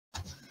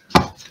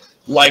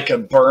Like a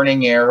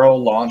burning arrow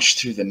launched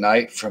through the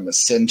night from a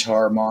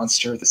centaur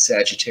monster, the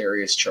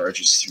Sagittarius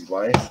charges through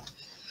life,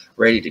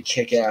 ready to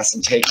kick ass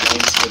and take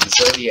names for the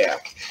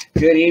zodiac.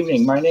 Good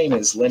evening. My name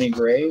is Lenny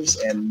Graves,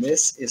 and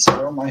this is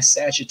for my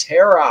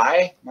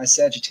Sagittarii, my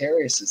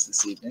Sagittariuses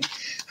this evening.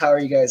 How are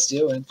you guys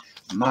doing?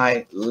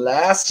 My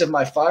last of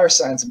my fire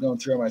signs I'm going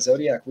through on my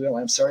zodiac wheel.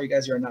 I'm sorry, you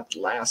guys, you're not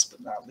last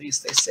but not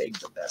least. They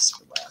saved the best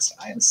for last.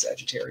 I am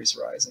Sagittarius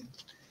rising.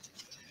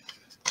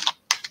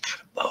 Got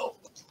a bow.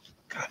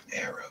 Got an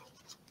arrow,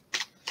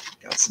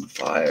 got some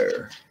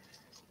fire,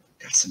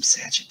 got some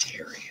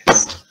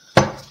Sagittarius.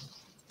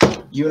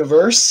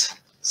 Universe,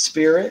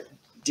 spirit,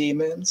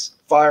 demons,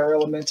 fire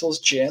elementals,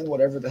 jinn,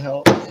 whatever the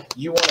hell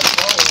you want to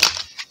call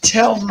it.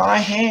 Tell my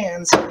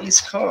hands, these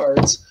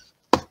cards,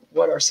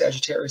 what our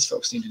Sagittarius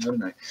folks need to know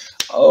tonight.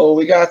 Oh,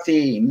 we got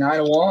the Nine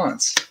of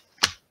Wands.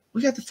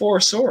 We got the Four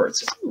of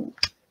Swords. Ooh.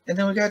 And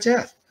then we got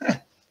Death. Huh.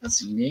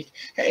 That's unique.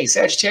 Hey,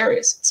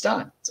 Sagittarius, it's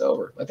done. It's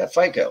over. Let that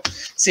fight go.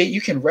 See, you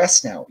can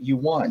rest now. You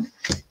won.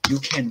 You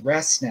can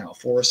rest now.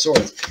 Four of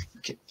Swords.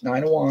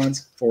 Nine of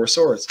Wands, Four of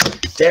Swords.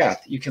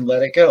 Death, you can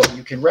let it go.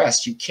 You can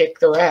rest. You kick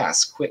their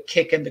ass. Quit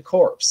kicking the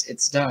corpse.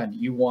 It's done.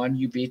 You won.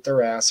 You beat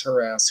their ass,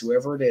 her ass,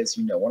 whoever it is.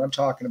 You know what I'm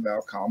talking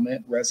about.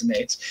 Comment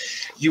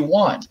resonates. You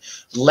won.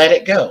 Let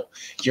it go.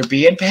 You're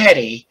being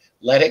petty.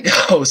 Let it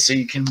go so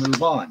you can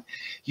move on.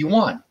 You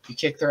won. You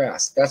kicked their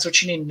ass. That's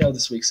what you need to know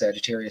this week,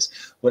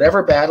 Sagittarius.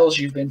 Whatever battles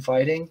you've been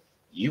fighting,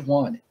 you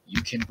won.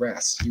 You can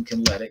rest. You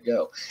can let it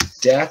go.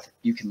 Death,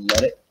 you can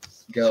let it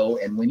go.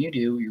 And when you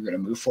do, you're going to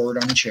move forward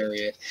on the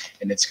chariot,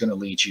 and it's going to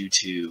lead you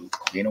to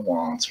Queen of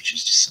Wands, which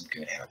is just some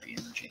good, happy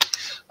energy.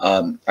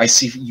 I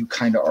see you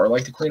kind of are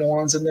like the Queen of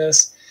Wands in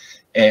this.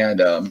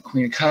 And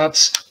Queen of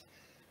Cups.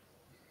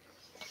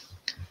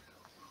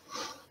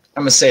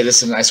 I'm going to say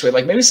this in a nice way.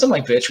 Like maybe some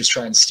like bitch was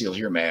trying to steal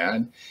your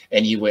man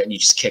and you went and you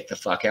just kicked the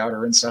fuck out of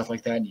her and stuff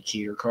like that and you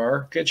keyed her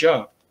car. Good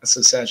job. That's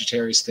a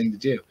Sagittarius thing to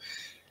do.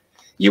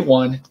 You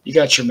won. You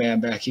got your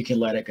man back. You can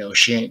let it go.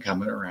 She ain't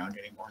coming around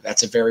anymore.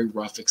 That's a very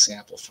rough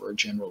example for a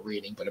general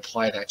reading, but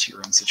apply that to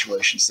your own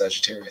situation,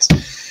 Sagittarius.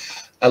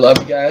 I love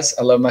you guys.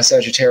 I love my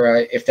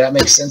Sagittarii. If that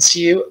makes sense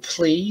to you,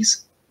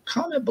 please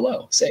comment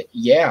below. Say,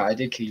 yeah, I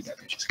did key that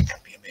bitch.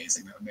 That'd be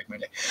amazing. That would make my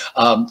day.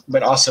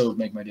 But also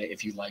make my day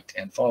if you liked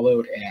and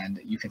followed.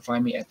 And you can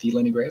find me at The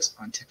Lenny Graves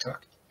on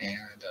TikTok and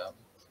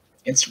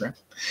Instagram.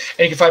 And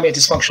you can find me at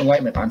Dysfunctional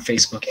Enlightenment on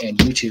Facebook and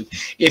YouTube.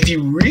 If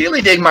you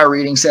really dig my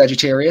reading,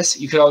 Sagittarius,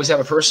 you could always have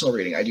a personal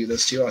reading. I do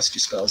those too. I also do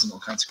spells and all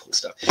kinds of cool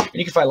stuff. And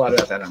you can find a lot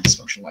about that on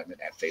Dysfunctional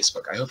Enlightenment at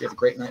Facebook. I hope you have a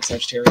great night,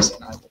 Sagittarius,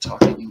 and I will talk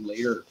to you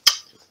later.